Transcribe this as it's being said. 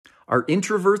Are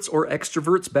introverts or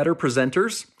extroverts better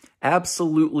presenters?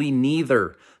 Absolutely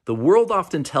neither. The world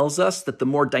often tells us that the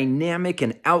more dynamic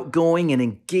and outgoing and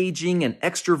engaging and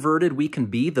extroverted we can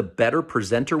be, the better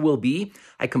presenter we'll be.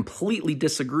 I completely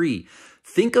disagree.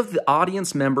 Think of the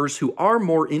audience members who are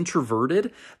more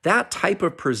introverted. That type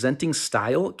of presenting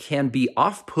style can be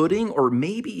off-putting or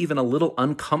maybe even a little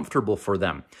uncomfortable for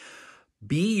them.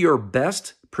 Be your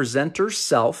best presenter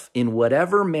self in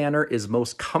whatever manner is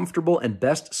most comfortable and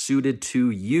best suited to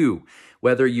you.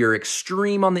 Whether you're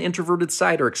extreme on the introverted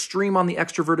side or extreme on the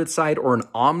extroverted side or an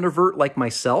omnivert like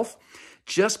myself,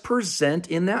 just present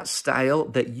in that style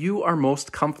that you are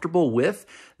most comfortable with.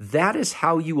 That is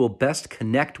how you will best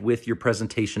connect with your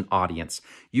presentation audience.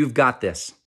 You've got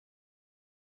this.